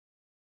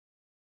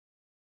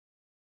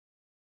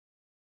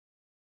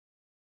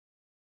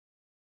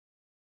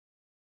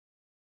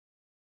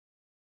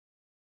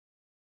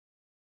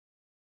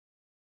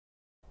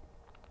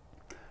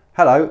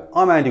Hello,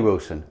 I'm Andy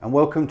Wilson and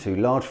welcome to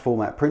Large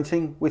Format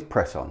Printing with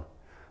Presson.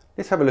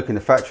 Let's have a look in the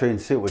factory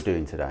and see what we're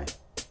doing today.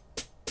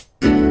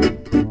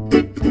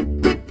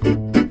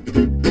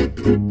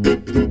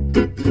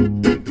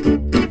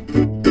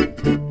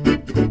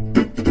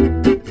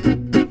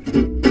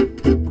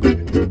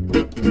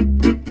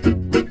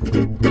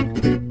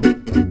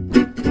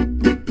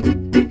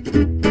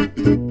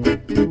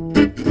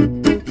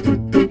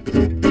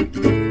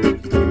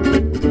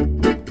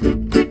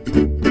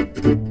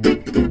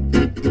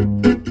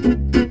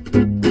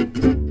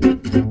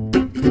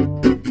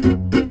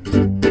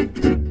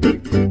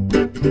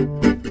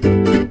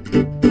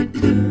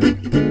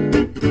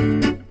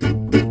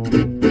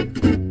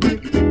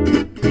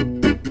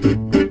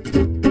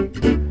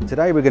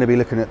 Today we're going to be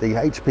looking at the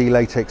HP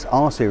Latex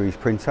R series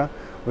printer.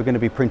 We're going to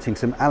be printing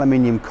some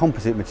aluminium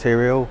composite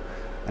material,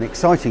 an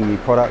exciting new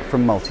product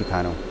from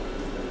Multi-Panel.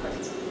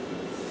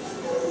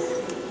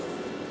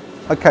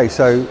 Okay,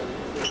 so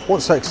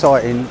what's so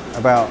exciting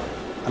about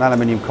an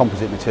aluminium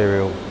composite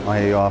material, I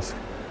hear you ask?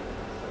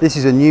 This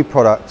is a new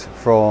product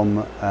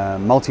from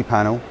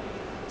Multi-Panel,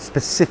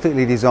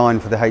 specifically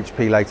designed for the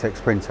HP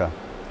Latex printer.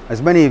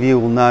 As many of you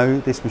will know,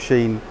 this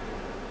machine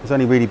has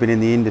only really been in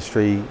the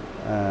industry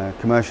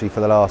commercially for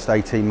the last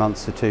 18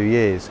 months to 2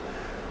 years.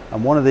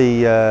 And one of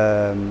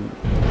the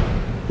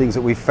things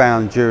that we've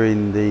found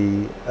during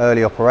the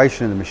early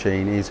operation of the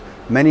machine is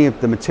many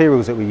of the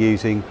materials that we're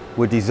using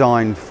were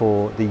designed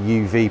for the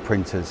UV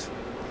printers.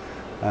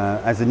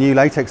 As the new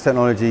latex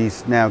technology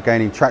is now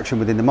gaining traction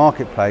within the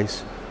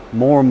marketplace,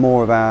 more and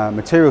more of our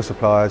material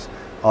suppliers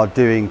are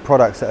doing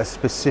products that are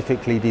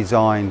specifically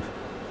designed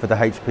for the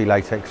HP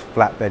Latex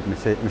flatbed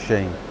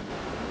machine.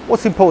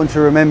 What's important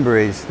to remember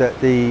is that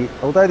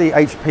although the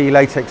HP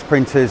Latex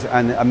printers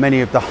and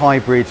many of the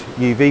hybrid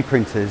UV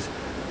printers,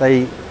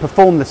 they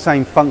perform the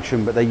same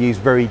function but they use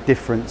very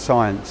different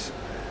science.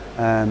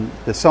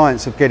 The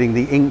science of getting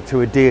the ink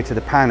to adhere to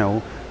the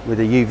panel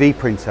with a UV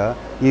printer,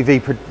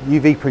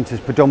 UV printers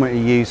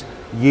predominantly use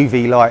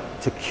UV light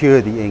to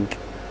cure the ink.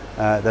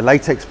 The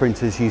latex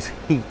printers use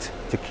heat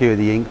to cure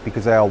the ink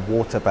because they are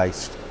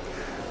water-based.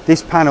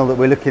 This panel that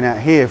we're looking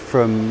at here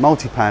from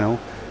Multi-Panel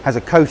has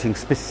a coating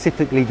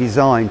specifically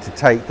designed to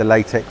take the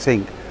latex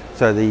ink.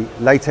 So the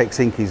latex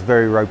ink is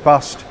very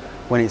robust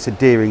when it's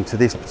adhering to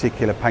this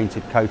particular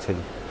painted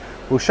coating.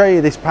 We'll show you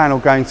this panel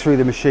going through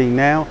the machine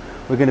now.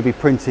 We're going to be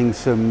printing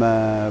some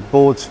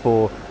boards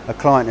for a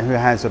client who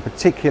has a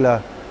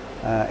particular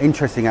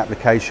interesting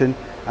application,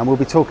 and we'll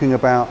be talking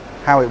about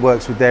how it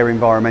works with their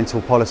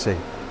environmental policy.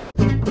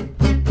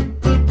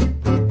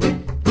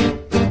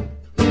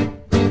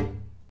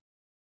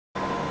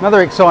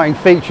 Another exciting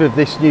feature of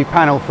this new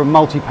panel from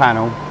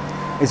Multi-Panel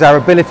is our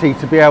ability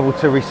to be able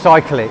to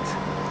recycle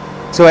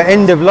it. So at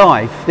end of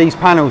life, these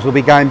panels will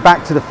be going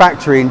back to the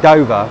factory in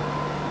Dover,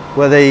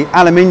 where the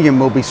aluminium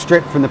will be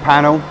stripped from the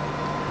panel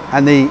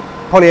and the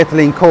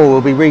polyethylene core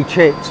will be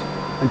re-chipped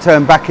and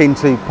turned back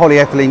into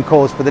polyethylene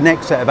cores for the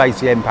next set of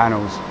ACM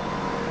panels.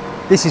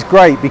 This is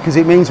great because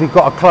it means we've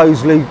got a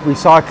closed loop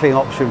recycling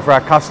option for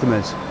our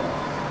customers.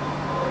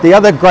 The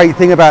other great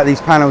thing about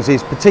these panels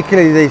is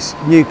particularly this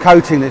new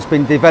coating that's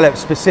been developed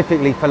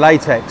specifically for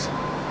latex.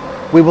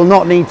 We will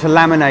not need to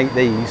laminate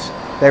these.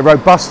 They're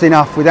robust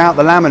enough without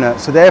the laminate,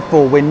 so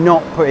therefore we're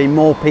not putting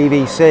more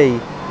PVC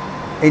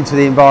into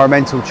the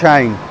environmental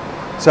chain.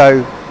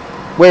 So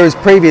whereas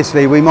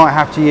previously we might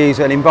have to use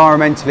an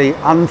environmentally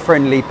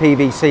unfriendly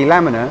PVC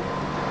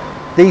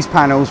laminate, these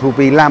panels will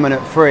be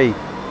laminate free,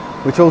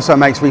 which also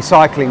makes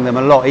recycling them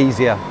a lot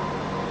easier.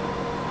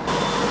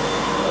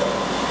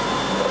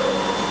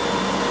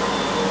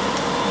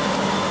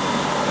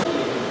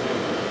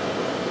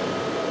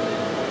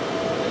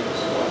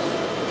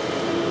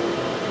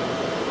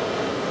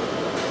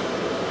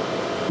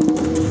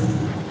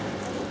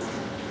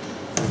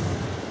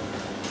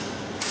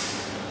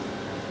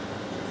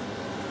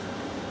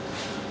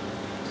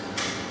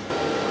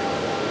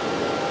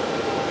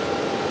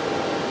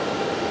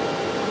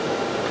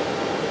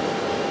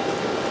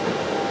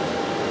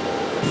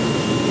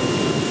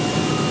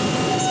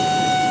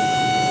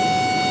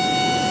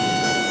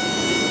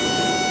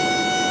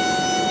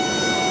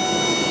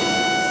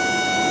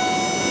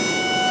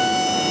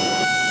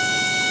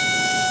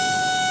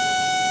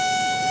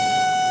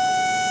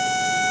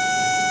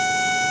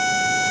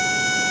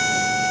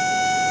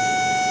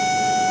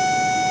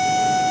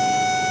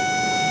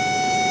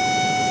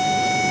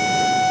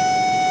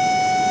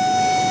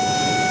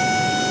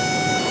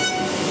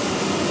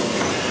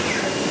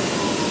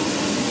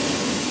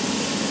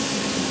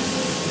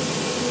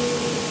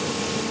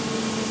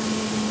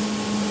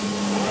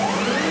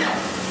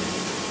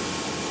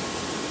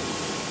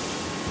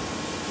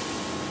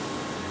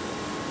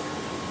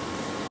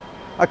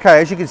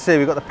 Okay, as you can see,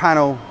 we've got the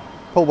panel,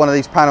 pulled one of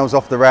these panels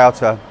off the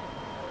router.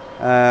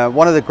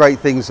 One of the great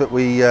things that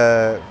we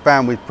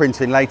found with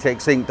printing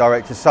latex ink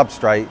direct to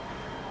substrate,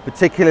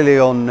 particularly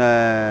on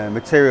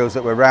materials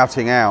that we're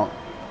routing out,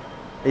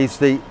 is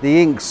the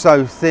ink's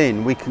so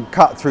thin we can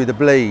cut through the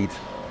bleed.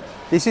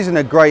 This isn't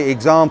a great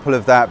example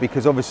of that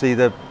because obviously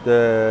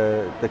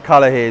the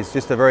colour here is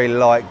just a very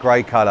light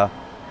grey colour,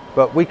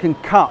 but we can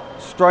cut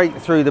straight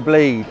through the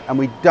bleed and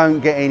we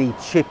don't get any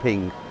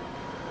chipping.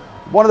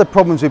 One of the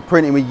problems with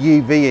printing with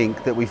UV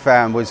ink that we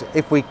found was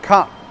if we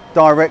cut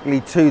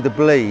directly to the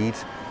bleed,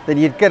 then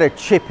you'd get a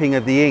chipping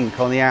of the ink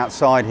on the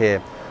outside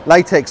here.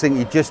 Latex ink,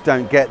 you just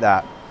don't get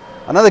that.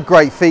 Another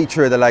great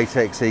feature of the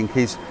latex ink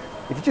is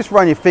if you just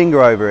run your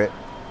finger over it,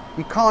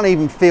 you can't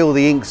even feel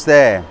the inks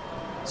there.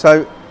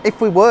 So if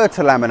we were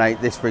to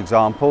laminate this, for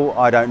example,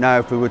 I don't know,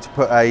 if we were to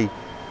put an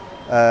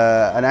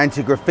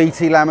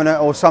anti-graffiti laminate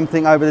or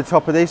something over the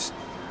top of this,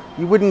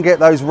 you wouldn't get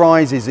those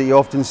rises that you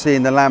often see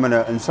in the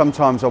laminate and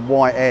sometimes a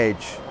white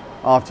edge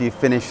after you've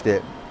finished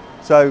it.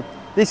 So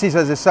this is,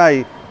 as I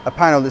say, a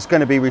panel that's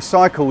going to be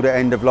recycled at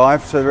end of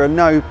life, so there are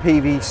no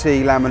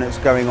PVC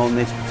laminates going on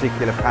this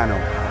particular panel.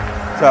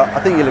 So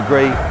I think you'll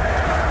agree,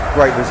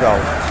 great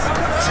result.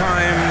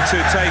 Time to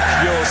take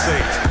your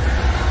seat.